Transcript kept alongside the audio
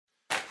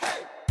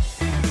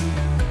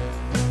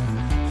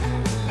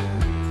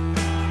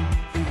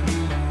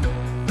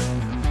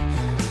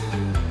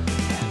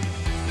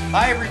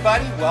Hi,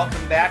 everybody.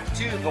 Welcome back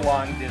to the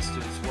Long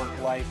Distance Work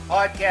Life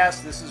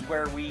Podcast. This is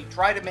where we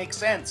try to make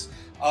sense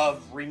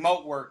of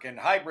remote work and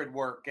hybrid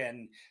work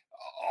and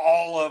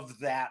all of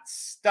that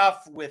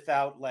stuff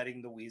without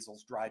letting the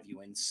weasels drive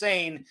you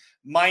insane.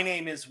 My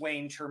name is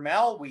Wayne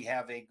Termel. We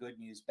have a good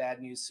news,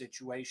 bad news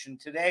situation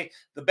today.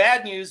 The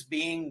bad news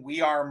being we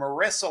are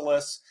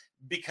Marissa-less,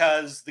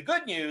 because the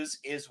good news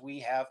is we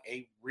have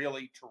a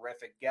really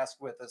terrific guest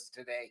with us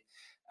today.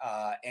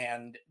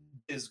 And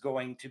is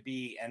going to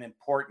be an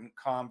important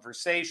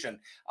conversation.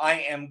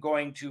 I am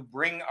going to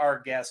bring our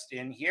guest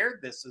in here.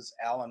 This is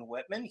Alan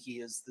Whitman.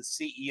 He is the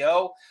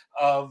CEO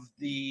of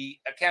the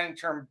accounting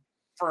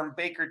firm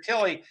Baker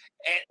Tilly.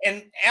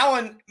 And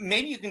Alan,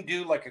 maybe you can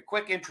do like a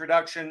quick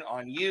introduction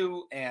on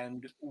you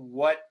and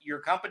what your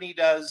company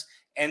does,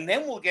 and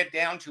then we'll get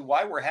down to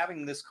why we're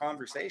having this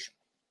conversation.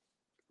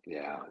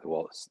 Yeah,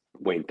 well,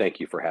 Wayne, thank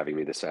you for having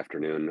me this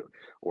afternoon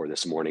or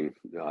this morning.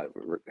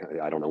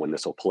 I don't know when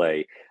this will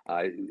play.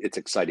 It's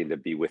exciting to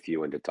be with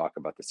you and to talk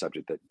about the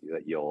subject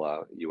that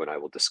you and I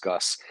will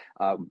discuss.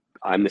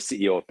 I'm the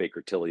CEO of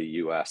Baker Tilly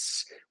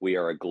US. We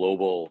are a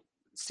global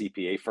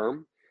CPA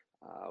firm.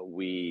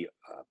 We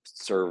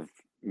serve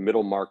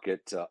middle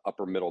market,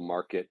 upper middle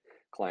market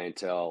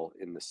clientele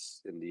in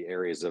the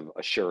areas of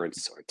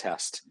assurance or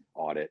test,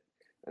 audit,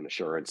 and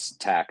assurance,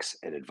 tax,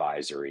 and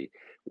advisory.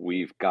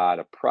 We've got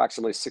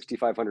approximately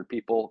 6,500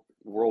 people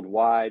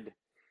worldwide.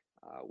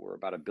 We're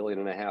about $1.5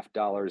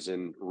 billion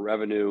in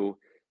revenue,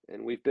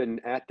 and we've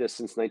been at this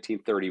since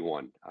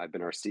 1931. I've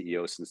been our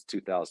CEO since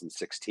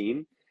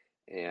 2016,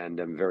 and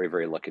I'm very,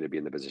 very lucky to be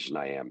in the position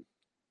I am.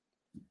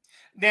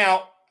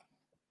 Now,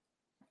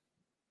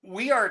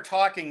 we are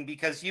talking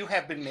because you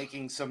have been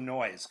making some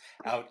noise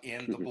out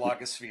in the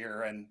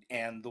blogosphere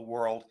and the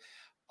world.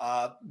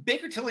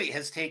 Baker Tilly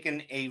has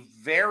taken a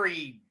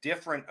very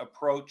different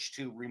approach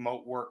to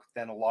remote work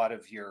than a lot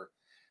of your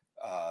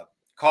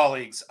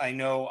colleagues. I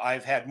know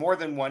I've had more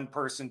than one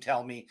person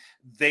tell me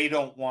they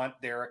don't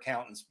want their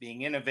accountants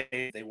being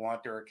innovative. They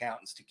want their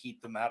accountants to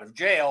keep them out of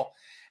jail.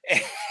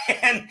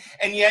 And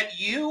yet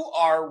you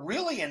are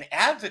really an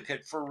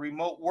advocate for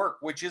remote work,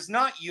 which is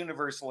not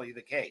universally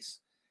the case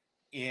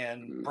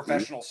in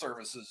professional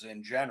services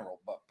in general,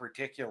 but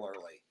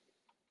particularly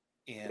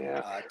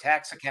in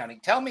tax accounting.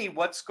 Tell me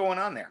what's going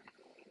on there.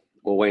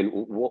 Well, Wayne,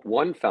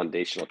 one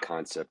foundational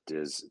concept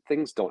is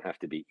things don't have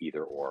to be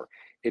either or.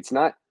 It's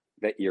not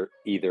that you're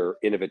either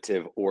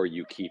innovative or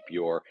you keep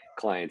your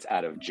clients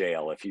out of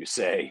jail. If you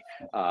say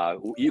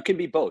you can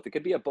be both, it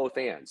could be a both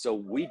and. So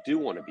we do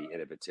want to be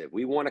innovative.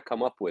 We want to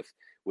come up with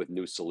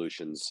new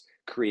solutions,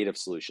 creative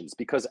solutions,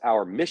 because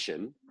our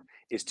mission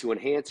is to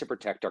enhance and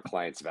protect our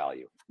clients'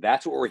 value.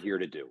 That's what we're here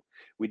to do.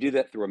 We do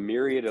that through a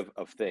myriad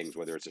of things,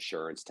 whether it's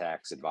assurance,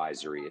 tax,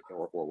 advisory,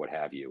 or what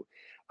have you.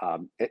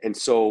 And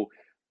so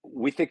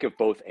we think of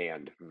both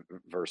and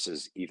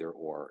versus either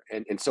or.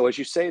 And so as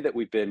you say that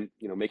we've been,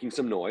 making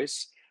some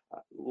noise,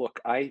 look,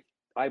 I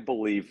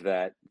believe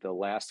that the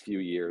last few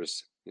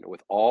years,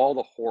 with all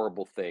the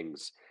horrible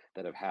things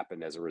that have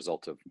happened as a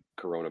result of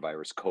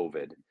coronavirus,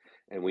 COVID,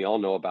 and we all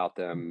know about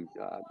them,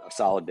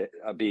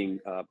 being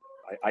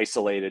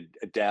isolated,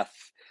 death,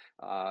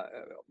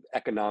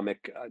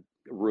 economic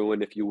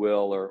ruin, if you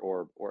will,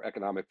 or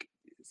economic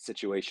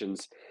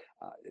situations.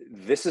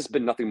 This has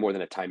been nothing more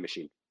than a time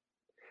machine.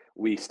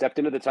 We stepped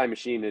into the time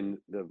machine in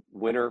the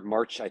winter,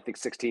 March, I think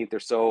 16th or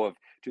so of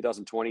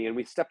 2020, and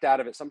we stepped out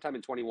of it sometime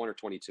in 21 or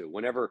 22,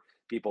 whenever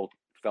people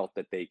felt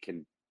that they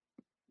can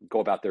go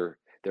about their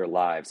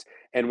lives.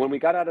 And when we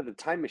got out of the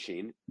time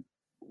machine,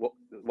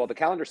 well, the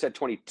calendar said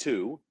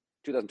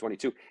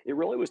 2022, it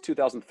really was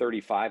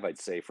 2035, I'd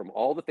say, from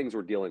all the things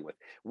we're dealing with.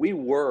 We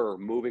were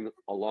moving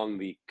along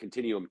the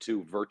continuum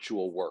to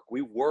virtual work.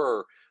 We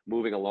were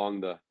moving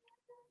along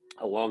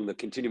the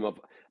continuum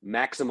of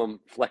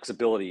maximum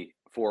flexibility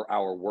for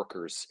our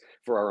workers,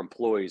 for our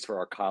employees, for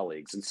our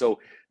colleagues. And so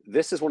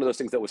this is one of those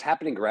things that was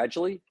happening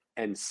gradually,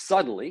 and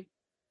suddenly,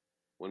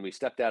 when we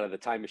stepped out of the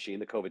time machine,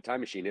 the COVID time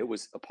machine, it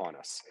was upon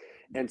us.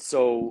 And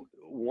so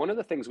one of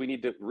the things we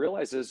need to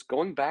realize is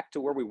going back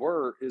to where we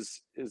were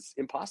is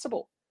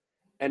impossible.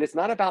 And it's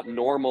not about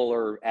normal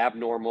or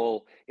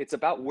abnormal. It's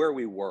about where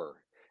we were.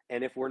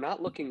 And if we're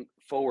not looking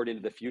forward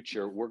into the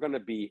future, we're going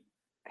to be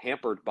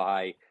hampered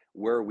by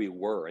where we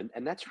were.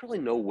 And that's really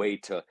no way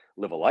to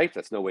live a life.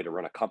 That's no way to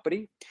run a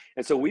company.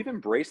 And so we've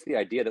embraced the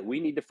idea that we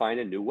need to find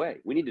a new way.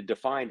 We need to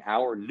define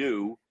our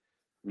new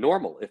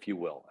normal, if you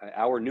will,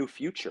 our new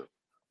future.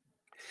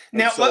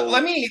 Now, so,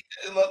 let me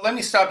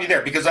stop you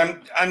there, because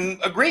I'm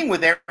agreeing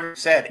with everything you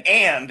said.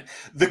 And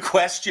the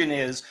question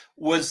is,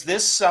 was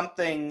this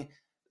something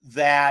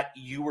that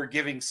you were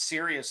giving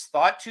serious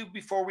thought to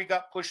before we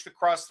got pushed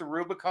across the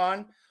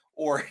Rubicon,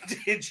 or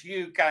did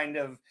you kind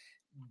of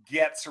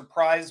get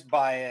surprised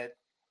by it?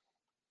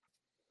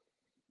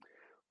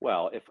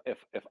 Well,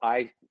 if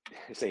I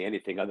say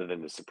anything other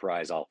than the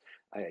surprise,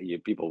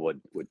 people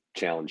would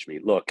challenge me.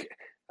 Look,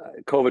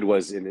 COVID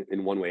was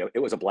in one way, it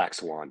was a black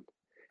swan.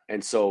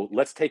 And so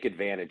let's take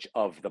advantage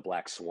of the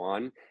black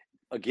swan,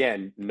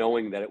 again,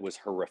 knowing that it was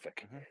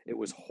horrific. Mm-hmm. It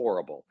was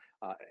horrible.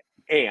 uh,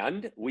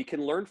 and we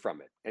can learn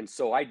from it. And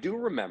so I do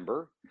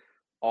remember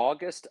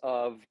August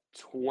of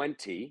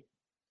 20,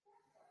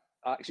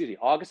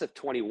 August of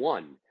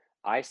 21,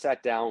 I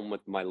sat down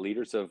with my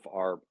leaders of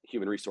our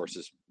human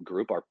resources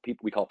group, our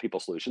people, we call it People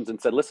Solutions, and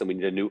said, listen, we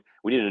need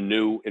a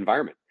new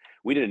environment.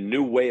 We need a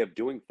new way of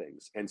doing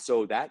things. And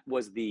so that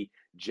was the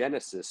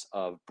genesis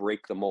of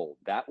Break the Mold.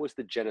 That was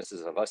the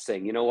genesis of us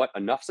saying, you know what,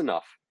 enough's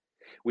enough.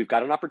 We've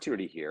got an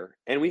opportunity here,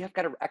 and we have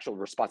got an actual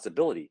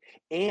responsibility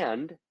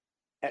and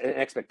an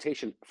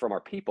expectation from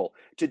our people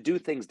to do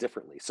things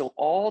differently. So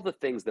all the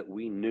things that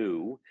we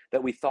knew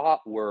that we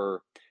thought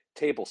were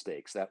table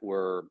stakes, that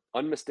were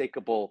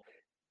unmistakable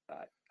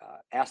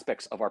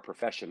aspects of our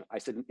profession, I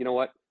said, you know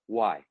what?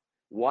 Why?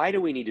 Why do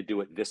we need to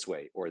do it this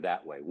way or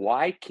that way?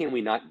 Why can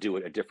we not do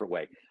it a different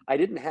way? I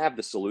didn't have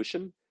the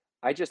solution.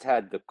 I just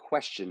had the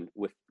question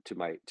to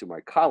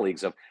my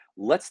colleagues of,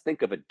 let's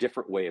think of a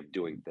different way of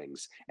doing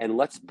things, and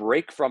let's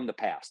break from the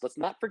past. Let's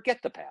not forget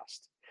the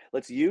past.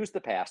 Let's use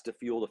the past to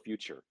fuel the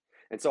future.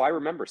 And so I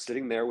remember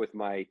sitting there with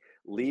my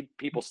lead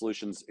People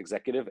Solutions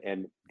executive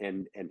and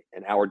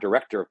our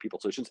director of People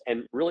Solutions,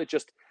 and really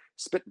just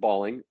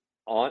spitballing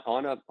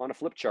on a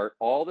flip chart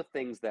all the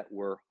things that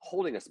were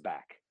holding us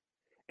back.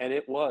 And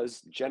it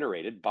was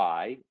generated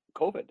by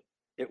COVID.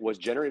 It was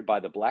generated by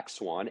the black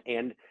swan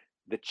and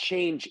the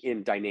change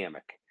in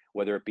dynamic,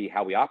 whether it be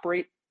how we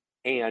operate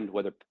and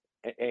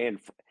and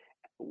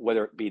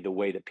whether it be the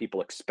way that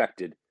people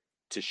expected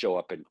to show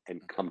up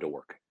and come to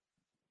work.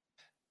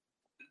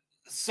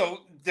 So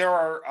there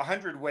are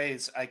 100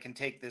 ways I can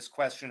take this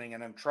questioning,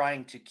 and I'm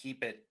trying to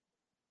keep it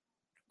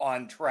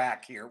on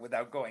track here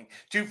without going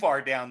too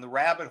far down the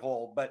rabbit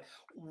hole. But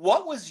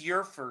what was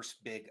your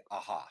first big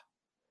aha?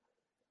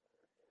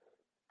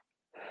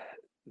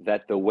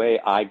 That the way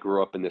I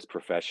grew up in this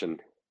profession,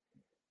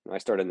 I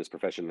started in this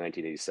profession in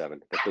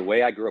 1987, that the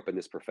way I grew up in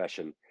this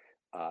profession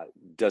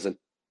doesn't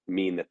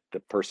mean that the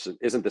person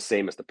isn't the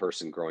same as the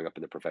person growing up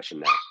in the profession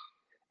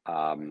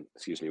now.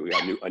 Excuse me, we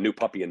got a new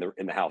puppy in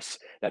the house.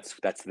 That's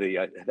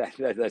the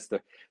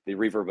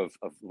reverb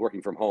of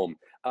working from home.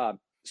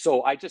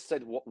 So I just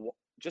said,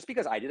 just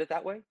because I did it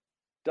that way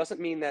doesn't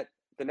mean that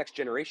the next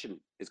generation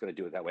is going to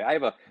do it that way. I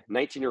have a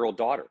 19-year-old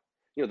daughter.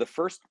 You know, the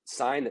first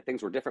sign that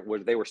things were different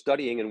was they were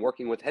studying and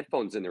working with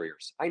headphones in their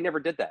ears. I never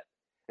did that.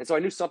 And so I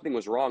knew something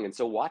was wrong. And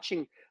so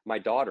watching my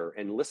daughter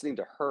and listening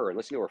to her and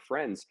listening to her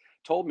friends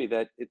told me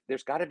that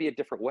there's got to be a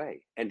different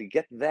way. And to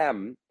get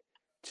them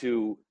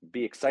to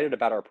be excited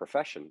about our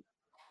profession,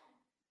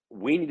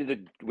 we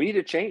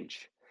needed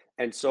change.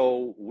 And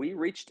so we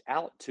reached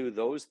out to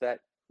those that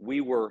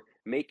we were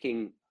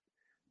making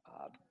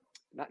uh,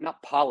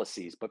 not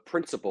policies but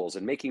principles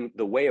and making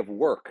the way of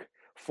work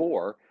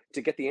for,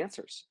 to get the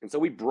answers. And so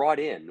we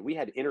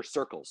had inner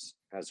circles,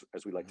 as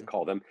we like to Mhm.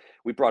 call them.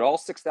 We brought all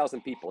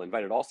 6,000 people,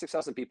 invited all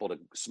 6,000 people to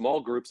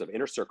small groups of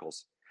inner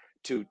circles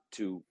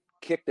to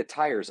kick the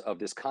tires of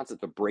this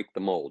concept of break the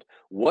mold.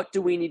 What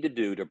do we need to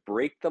do to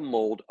break the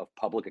mold of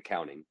public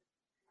accounting,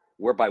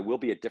 whereby we'll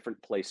be a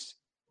different place,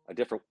 a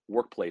different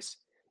workplace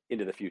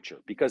into the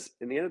future? Because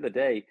in the end of the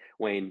day,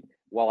 Wayne,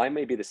 while I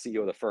may be the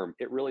CEO of the firm,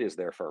 it really is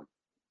their firm.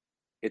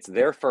 It's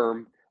their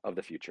firm of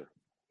the future.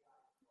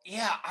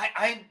 Yeah,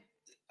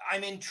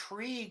 I'm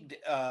intrigued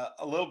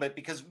a little bit,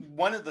 because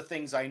one of the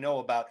things I know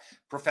about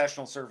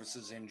professional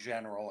services in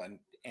general,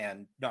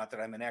 and not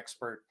that I'm an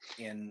expert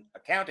in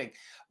accounting,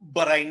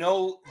 but I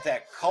know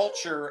that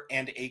culture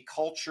and a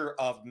culture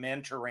of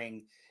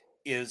mentoring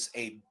is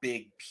a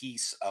big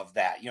piece of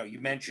that. You know, you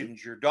Mhm.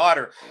 mentioned your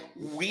daughter.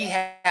 We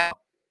have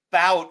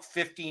about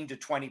 15 to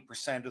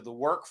 20% of the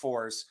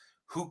workforce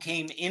who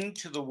came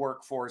into the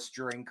workforce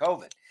during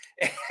COVID.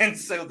 And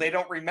so they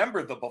don't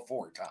remember the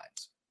before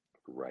times.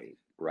 Right,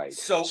 right.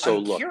 So So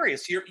I'm look,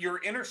 curious,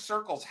 your inner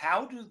circles,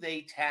 how do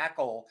they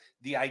tackle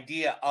the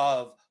idea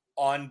of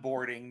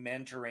onboarding,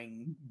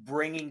 mentoring,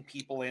 bringing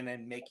people in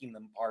and making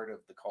them part of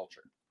the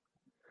culture?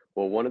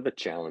 well, one of the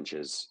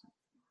challenges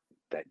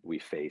that we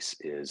face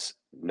is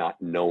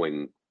not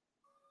knowing,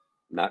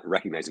 not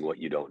recognizing what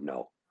you don't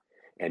know.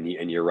 And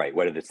you're right,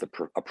 whether it's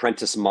the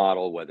apprentice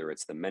model, whether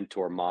it's the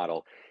mentor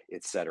model,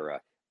 et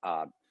cetera.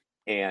 Uh,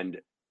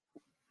 and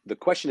the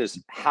question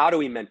is, how do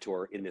we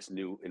mentor in this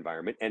new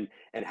environment, and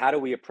how do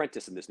we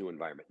apprentice in this new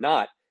environment?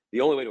 Not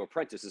the only way to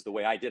apprentice is the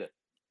way I did it.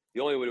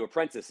 The only way to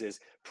apprentice is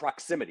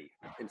proximity.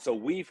 And so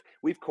we've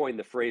coined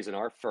the phrase in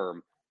our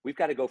firm, we've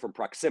got to go from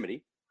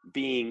proximity,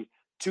 being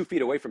 2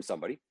 feet away from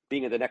somebody,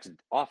 being in the next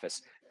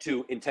office,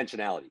 to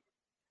intentionality.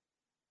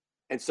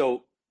 And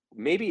so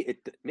maybe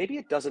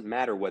it doesn't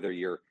matter whether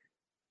you're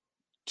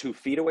 2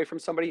 feet away from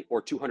somebody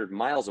or 200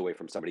 miles away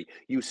from somebody.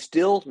 You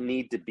still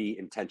need to be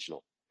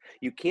intentional.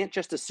 You can't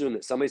just assume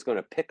that somebody's going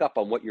to pick up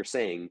on what you're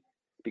saying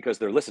because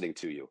they're listening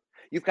to you.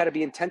 You've got to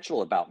be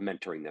intentional about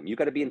mentoring them. You've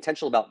got to be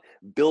intentional about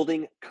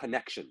building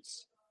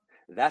connections.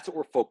 That's what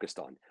we're focused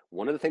on.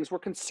 One of the things we're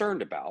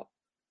concerned about,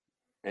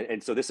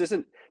 and so this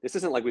isn't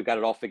like we've got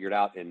it all figured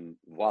out and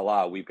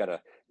voila, we've got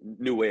a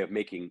new way of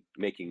making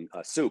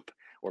a soup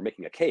or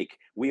making a cake.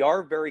 We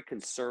are very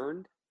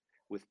concerned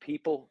with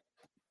people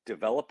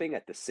developing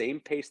at the same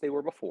pace they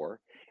were before,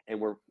 and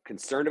we're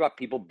concerned about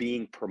people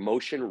being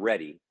promotion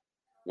ready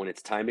when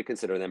it's time to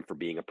consider them for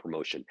being a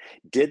promotion.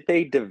 Did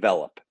they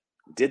develop?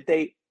 Did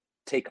they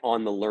take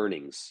on the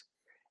learnings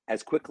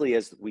as quickly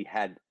as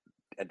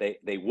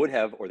they would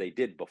have or they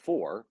did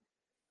before,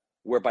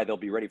 whereby they'll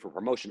be ready for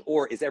promotion?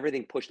 Or is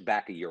everything pushed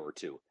back a year or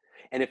two?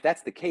 And if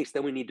that's the case,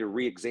 then we need to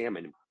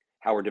re-examine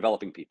how we're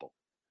developing people,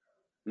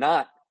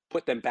 not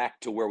put them back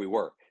to where we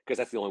were, because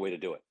that's the only way to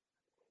do it.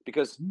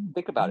 Because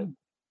think about it,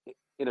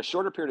 in a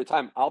shorter period of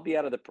time, I'll be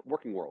out of the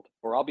working world,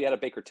 or I'll be out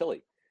of Baker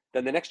Tilly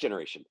than the next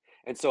generation.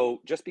 And so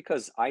just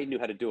because I knew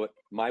how to do it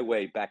my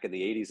way back in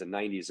the 80s and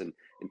 90s and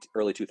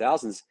early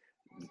 2000s,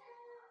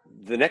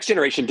 the next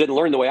generation didn't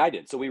learn the way I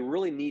did. So we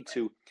really need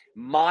to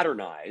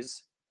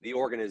modernize the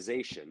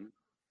organization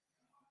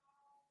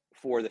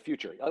for the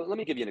future. Let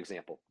me give you an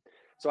example.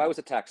 So I was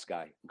a tax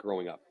guy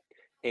growing up.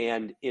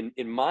 And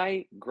in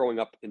my growing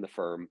up in the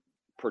firm,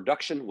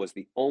 production was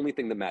the only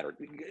thing that mattered.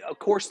 Of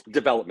course,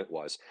 development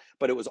was,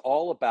 but it was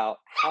all about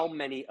how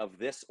many of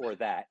this or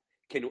that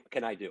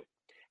can I do?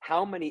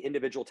 How many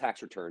individual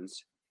tax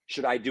returns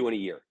should I do in a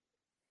year?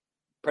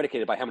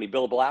 Predicated by how many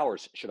billable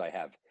hours should I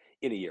have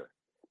in a year?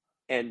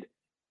 And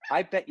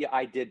I bet you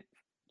I did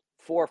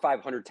 400 or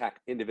 500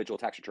 individual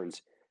tax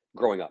returns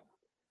growing up.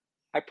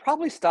 I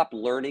probably stopped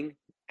learning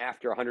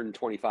after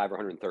 125 or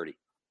 130.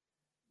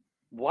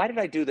 Why did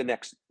I do the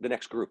next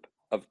group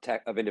of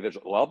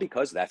individuals? Well,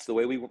 because that's the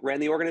way we ran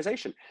the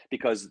organization,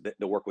 because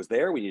the work was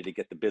there. We needed to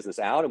get the business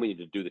out, and we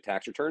needed to do the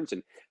tax returns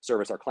and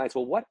service our clients.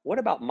 Well, what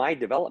about my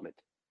development?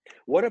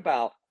 What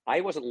about, I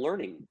wasn't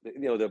learning,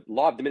 the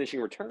law of diminishing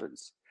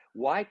returns.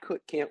 Why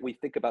can't we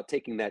think about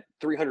taking that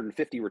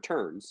 350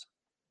 returns,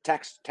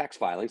 tax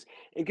filings,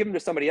 and give them to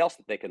somebody else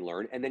that they can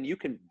learn, and then you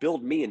can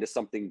build me into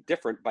something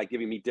different by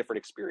giving me different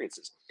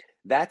experiences?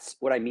 That's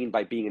what I mean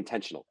by being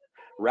intentional.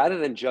 Rather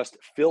than just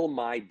fill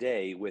my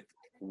day with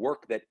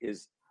work that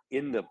is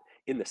in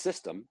the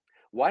system,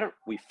 why don't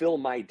we fill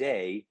my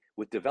day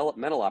with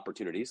developmental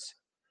opportunities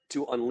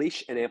to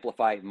unleash and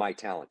amplify my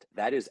talent?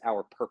 That is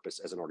our purpose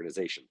as an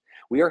organization.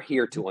 We are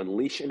here to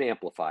unleash and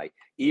amplify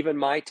even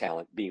my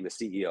talent, being the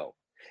CEO.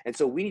 And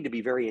so we need to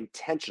be very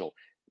intentional.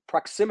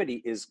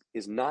 Proximity is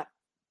not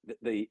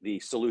the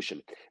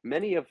solution.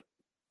 Many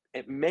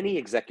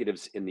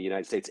executives in the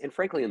United States, and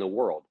frankly in the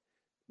world,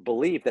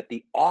 believe that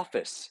the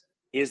office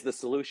is the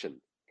solution.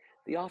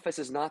 The office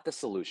is not the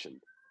solution.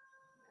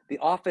 The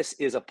office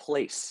is a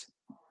place.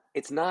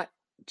 It's not,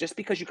 just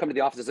because you come to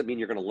the office doesn't mean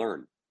you're going to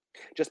learn.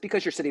 Just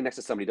because you're sitting next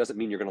to somebody doesn't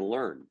mean you're going to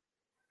learn.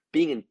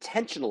 Being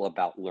intentional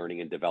about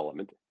learning and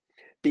development,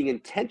 being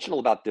intentional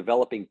about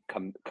developing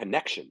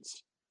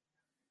connections.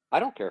 I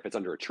don't care if it's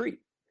under a tree.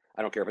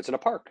 I don't care if it's in a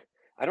park.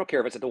 I don't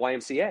care if it's at the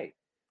YMCA.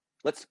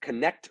 Let's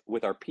connect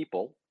with our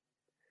people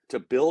to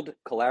build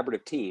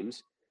collaborative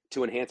teams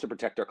to enhance and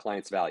protect our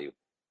clients' value.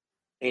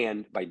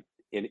 And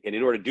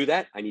in order to do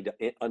that, I need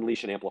to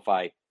unleash and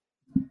amplify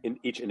in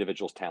each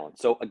individual's talent.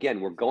 So again,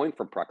 we're going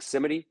from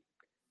proximity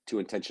to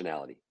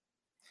intentionality.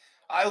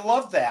 I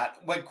love that.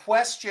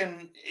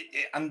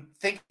 I'm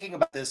thinking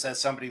about this as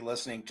somebody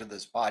listening to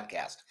this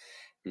podcast.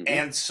 Mm-hmm.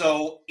 And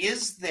so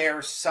is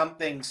there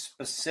something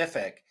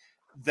specific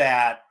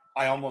that,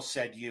 I almost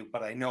said you,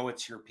 but I know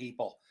it's your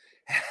people,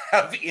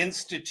 have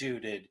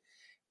instituted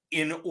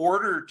in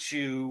order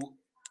to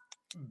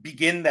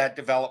begin that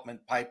development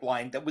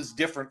pipeline that was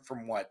different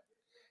from what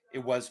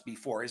it was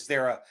before? Is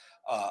there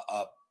a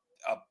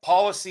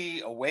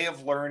policy, a way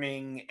of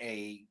learning,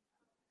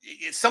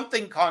 it's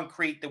something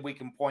concrete that we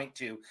can point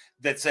to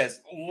that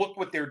says, look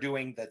what they're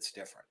doing that's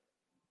different?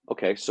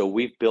 Okay, so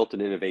we've built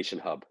an innovation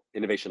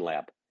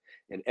lab,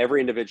 and every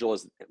individual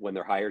when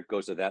they're hired,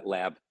 goes to that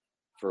lab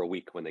for a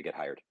week when they get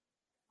hired.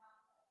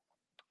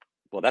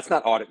 Well, that's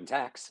not audit and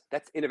tax.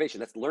 That's innovation.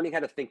 That's learning how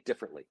to think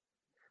differently.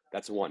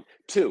 That's one.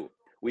 Two,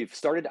 we've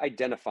started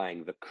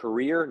identifying the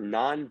career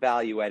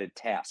non-value-added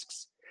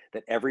tasks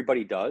that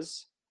everybody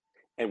does,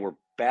 and we're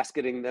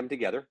basketing them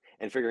together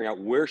and figuring out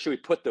where should we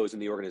put those in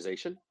the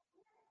organization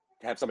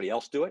to have somebody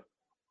else do it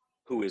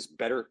who is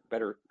better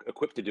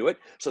equipped to do it,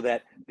 so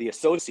that the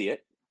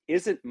associate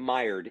isn't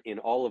mired in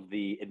all of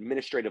the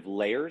administrative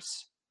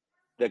layers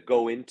that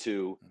go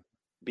into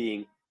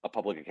being a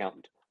public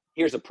accountant.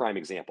 Here's a prime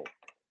example: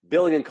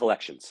 billing and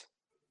collections,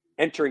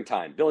 entering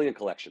time, billing and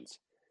collections.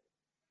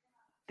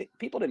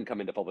 People didn't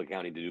come into public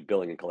accounting to do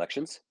billing and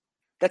collections.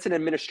 That's an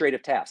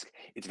administrative task.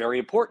 It's very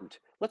important.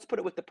 Let's put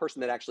it with the person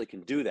that actually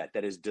can do that,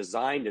 that is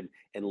designed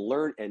and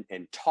learned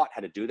and taught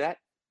how to do that,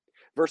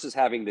 versus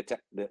having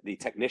the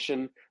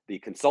technician, the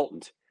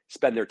consultant,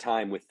 spend their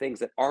time with things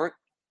that are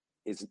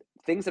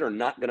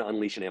not going to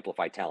unleash and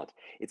amplify talent.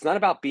 It's not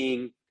about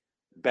being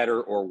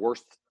better or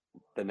worse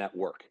than that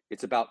work.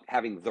 It's about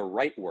having the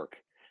right work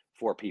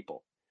for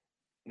people.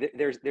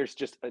 There's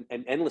just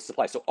an endless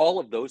supply. So all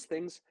of those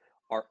things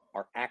are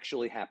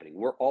actually happening.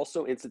 We're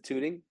also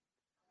instituting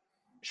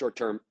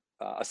short-term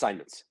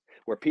assignments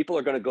where people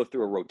are going to go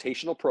through a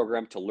rotational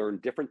program to learn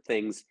different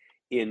things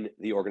in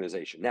the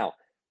organization. Now,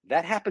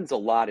 That happens a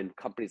lot in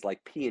companies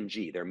like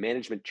P&G, their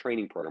management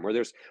training program, where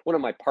there's one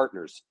of my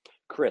partners,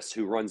 Chris,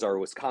 who runs our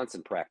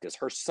Wisconsin practice.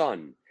 Her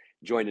son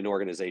joined an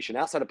organization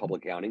outside of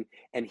public accounting,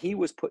 and he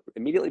was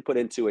immediately put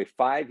into a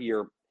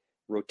 5-year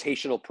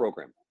rotational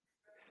program.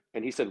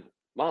 And he said,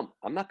 Mom,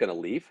 I'm not going to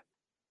leave.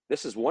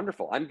 This is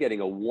wonderful. I'm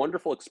getting a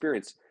wonderful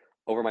experience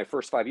over my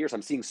first 5 years.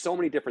 I'm seeing so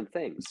many different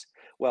things.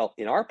 Well,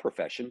 in our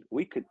profession,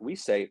 we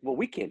say, well,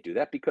 we can't do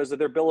that because of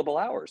their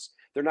billable hours.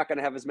 They're not going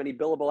to have as many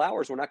billable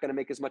hours. We're not going to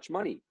make as much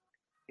money.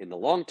 In the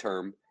long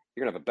term,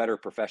 you're going to have a better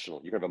professional.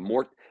 You're going to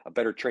have a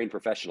better trained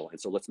professional. And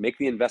so let's make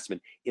the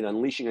investment in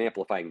unleashing and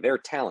amplifying their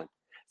talent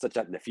such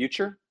that in the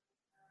future,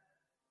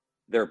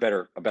 they're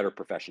a better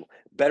professional,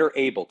 better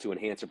able to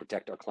enhance and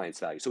protect our clients'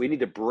 value. So we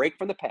need to break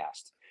from the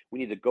past. We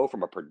need to go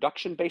from a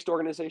production-based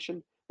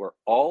organization where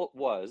all it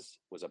was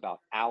about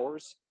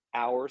hours,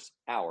 hours,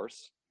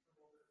 hours.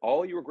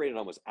 All you were graded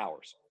on was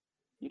hours.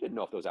 You didn't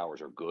know if those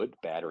hours are good,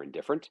 bad, or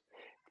indifferent.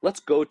 Let's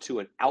go to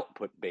an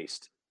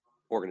output-based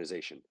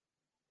organization.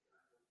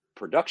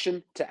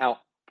 Production to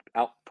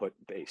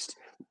output-based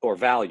or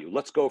value.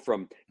 Let's go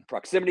from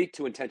proximity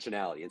to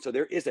intentionality. And so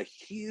there is a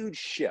huge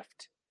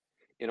shift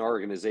in our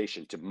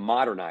organization to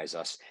modernize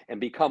us and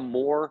become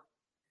more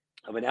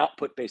of an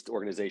output-based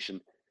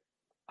organization,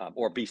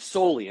 or be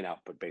solely an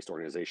output-based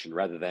organization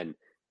rather than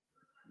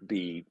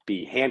be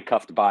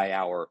handcuffed by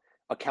our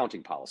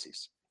accounting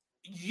policies.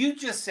 You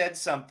just said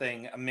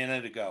something a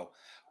minute ago,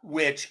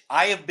 which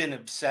I have been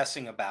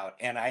obsessing about,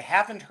 and I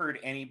haven't heard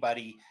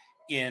anybody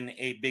in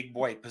a big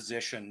boy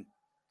position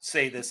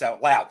say this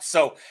out loud.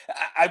 So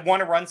I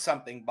want to run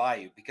something by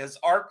you because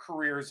our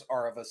careers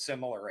are of a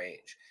similar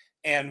age.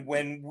 And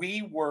when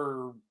we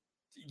were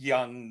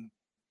young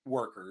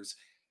workers,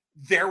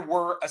 there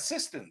were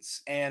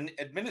assistants and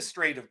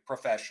administrative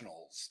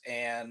professionals,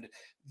 and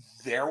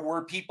there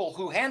were people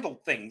who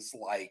handled things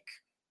like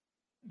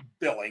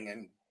billing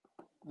and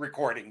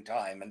recording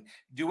time and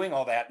doing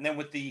all that. And then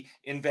with the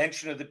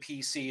invention of the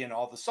PC and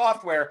all the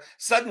software,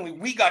 suddenly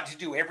we got to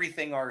do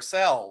everything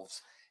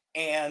ourselves.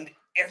 And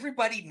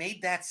everybody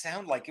made that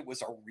sound like it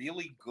was a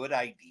really good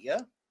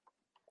idea.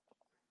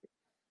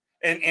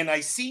 And I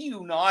see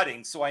you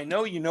nodding, so I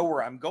know you know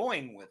where I'm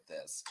going with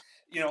this.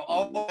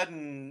 All of a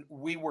sudden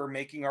we were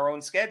making our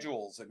own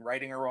schedules and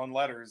writing our own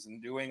letters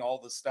and doing all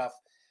the stuff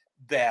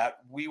that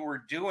we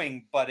were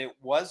doing, but it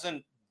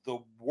wasn't the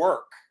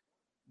work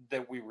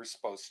that we were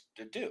supposed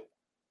to do.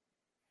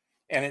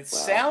 And it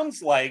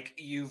sounds like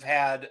you've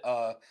had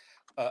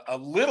a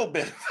little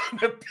bit of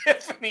an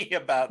epiphany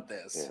about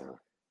this.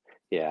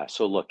 Yeah.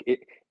 So look,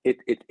 it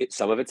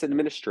some of it's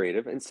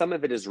administrative and some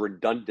of it is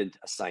redundant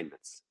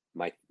assignments.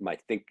 My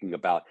thinking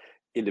about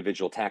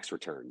individual tax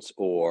returns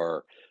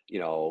or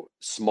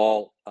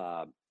small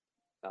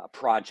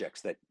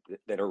projects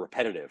that are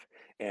repetitive,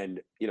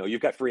 and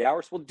you've got 3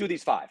 hours. Well, do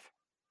these 5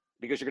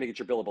 because you're going to get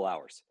your billable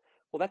hours.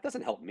 Well, that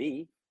doesn't help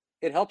me.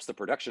 It helps the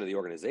production of the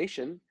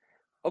organization.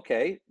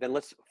 Okay, then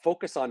let's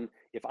focus on,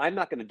 if I'm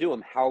not going to do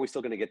them, how are we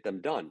still going to get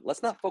them done?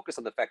 Let's not focus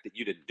on the fact that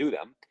you didn't do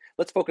them.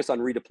 Let's focus on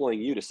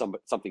redeploying you to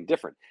something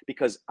different,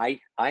 because I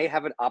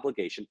have an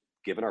obligation,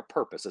 given our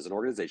purpose as an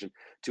organization,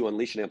 to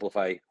unleash and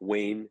amplify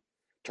Wayne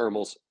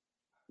Termel's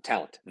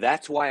talent.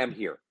 That's why I'm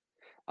here.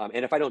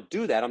 And if I don't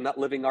do that, I'm not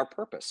living our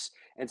purpose.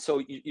 And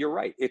so you're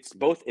right. It's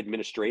both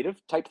administrative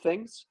type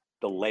things,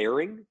 the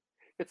layering.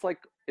 It's like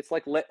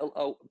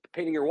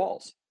painting your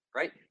walls,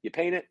 right? You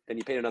paint it, then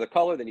you paint another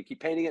color, then you keep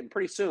painting it, and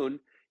pretty soon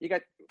you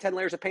got 10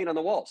 layers of paint on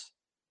the walls.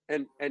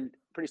 And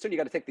pretty soon you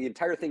got to take the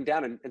entire thing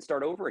down and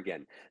start over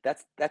again.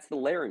 That's the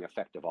layering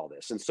effect of all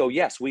this. And so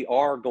yes, we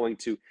are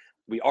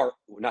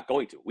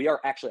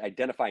actually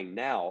identifying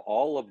now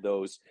all of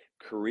those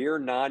career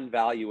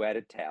non-value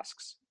added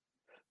tasks,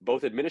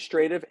 both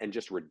administrative and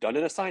just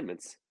redundant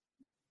assignments,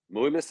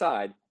 moving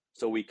aside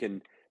so we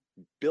can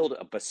build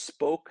a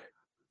bespoke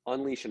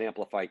unleash and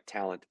amplify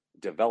talent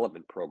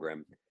development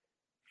program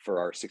for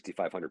our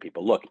 6,500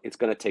 people. Look, it's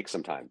going to take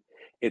some time.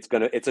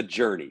 It's a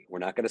journey. We're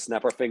not going to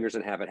snap our fingers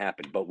and have it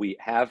happen, but we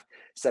have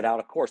set out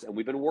a course, and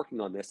we've been working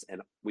on this,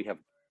 and we have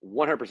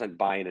 100%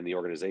 buy-in in the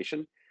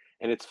organization.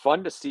 And it's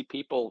fun to see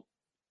people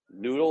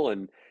noodle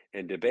and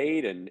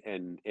debate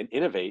and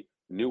innovate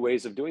new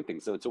ways of doing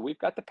things. So we've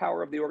got the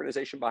power of the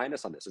organization behind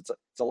us on this. It's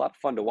a lot of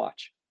fun to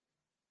watch.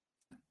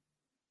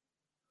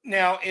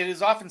 Now, it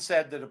is often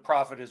said that a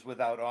prophet is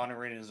without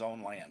honor in his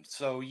own land.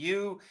 So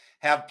you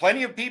have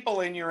plenty of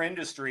people in your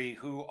industry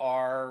who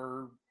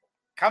are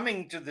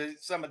coming to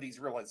some of these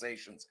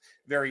realizations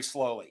very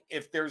slowly.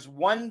 If there's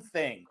one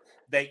thing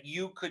that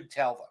you could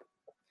tell them,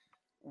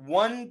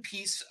 one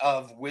piece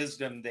of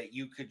wisdom that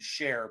you could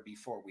share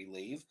before we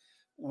leave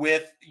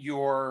with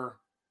your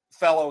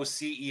fellow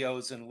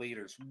CEOs and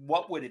leaders,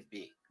 what would it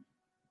be?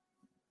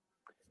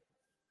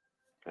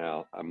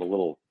 Now, I'm a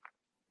little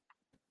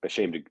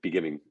ashamed to be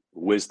giving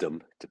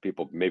wisdom to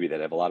people maybe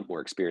that have a lot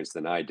more experience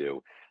than I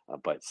do.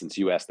 But since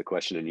you asked the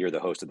question and you're the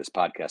host of this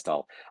podcast,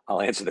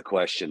 I'll answer the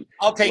question.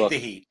 I'll take the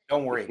heat.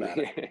 Don't worry about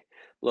it.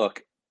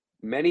 Look,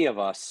 many of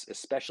us,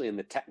 especially in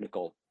the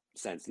technical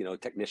sense,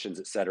 technicians,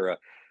 et cetera,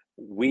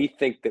 We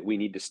think that we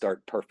need to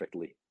start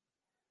perfectly.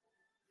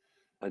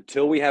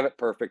 Until we have it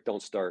perfect,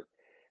 don't start.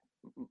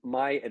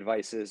 My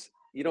advice is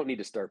you don't need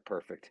to start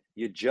perfect.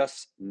 You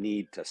just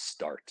need to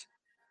start.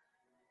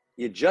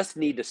 You just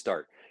need to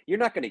start. You're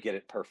not going to get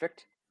it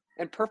perfect,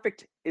 and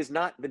perfect is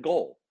not the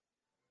goal.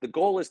 The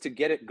goal is to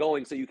get it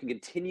going so you can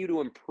continue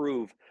to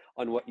improve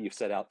on what you've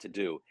set out to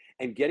do.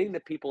 And getting the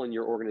people in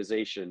your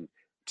organization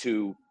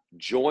to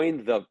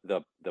join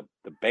the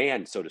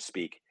band, so to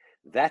speak,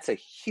 that's a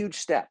huge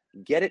step.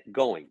 Get it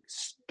going.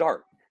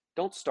 Start.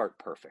 Don't start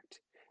perfect.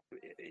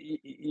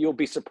 You'll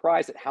be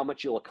surprised at how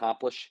much you'll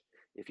accomplish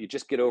if you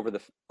just get over the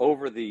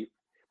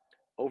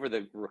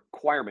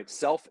requirement,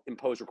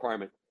 self-imposed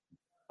requirement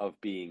of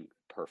being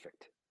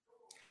perfect.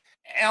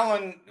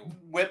 Alan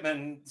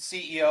Whitman,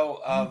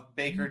 CEO of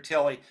Baker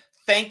Tilly,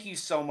 thank you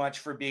so much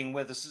for being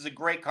with us. This is a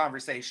great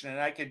conversation, and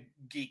I could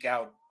geek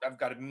out. I've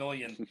got a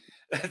million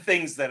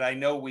things that I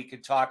know we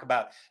could talk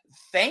about.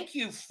 Thank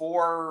you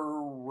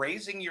for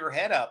raising your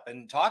head up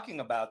and talking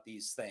about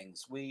these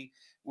things. We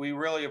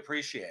really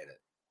appreciate it.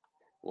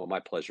 Well,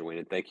 my pleasure, Wayne,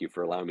 and thank you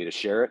for allowing me to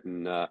share it.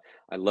 And I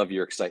love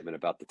your excitement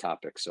about the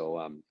topic.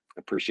 So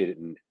appreciate it,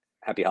 and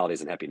happy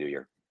holidays and happy New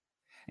Year.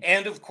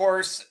 And of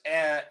course,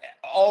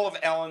 all of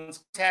Ellen's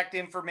contact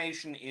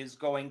information is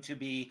going to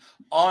be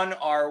on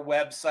our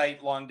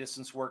website,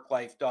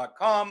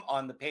 longdistanceworklife.com,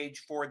 on the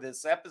page for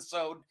this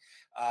episode.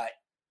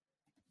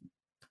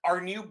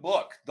 Our new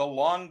book, The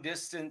Long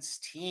Distance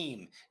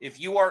Team. If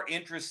you are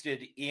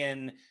interested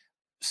in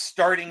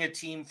starting a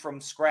team from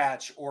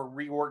scratch or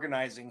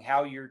reorganizing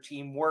how your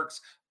team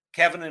works,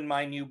 Kevin and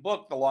my new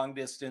book, The Long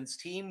Distance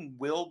Team,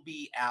 will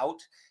be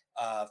out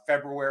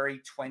February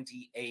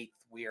 28th.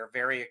 We are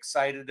very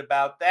excited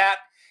about that.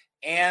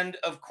 And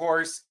of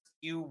course,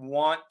 you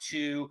want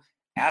to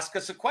ask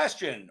us a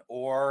question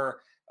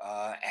or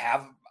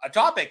have a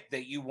topic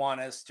that you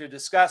want us to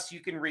discuss, you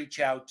can reach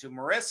out to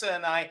Marissa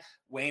and I,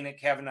 Wayne at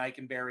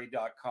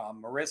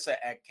kevinikenberry.com, Marissa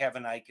at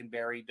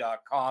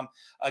kevinikenberry.com.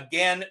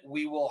 Again,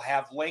 we will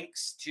have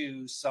links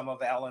to some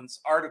of Alan's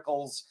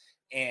articles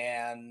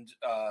and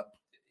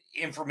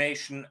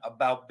information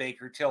about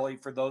Baker Tilly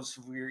for those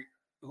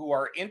who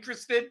are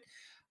interested.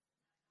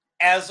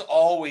 As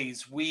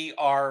always, we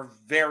are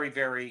very,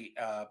 very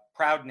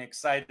proud and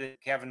excited,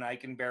 Kevin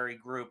Eikenberry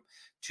Group,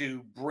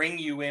 to bring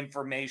you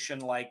information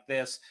like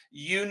this.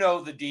 You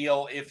know the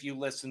deal if you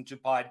listen to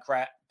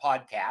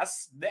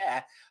podcasts.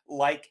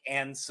 Like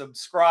and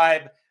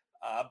subscribe.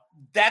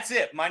 That's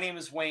it. My name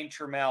is Wayne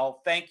Trammell.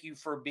 Thank you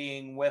for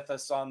being with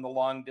us on the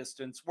Long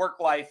Distance Work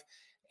Life,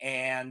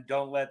 and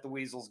don't let the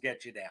weasels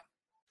get you down.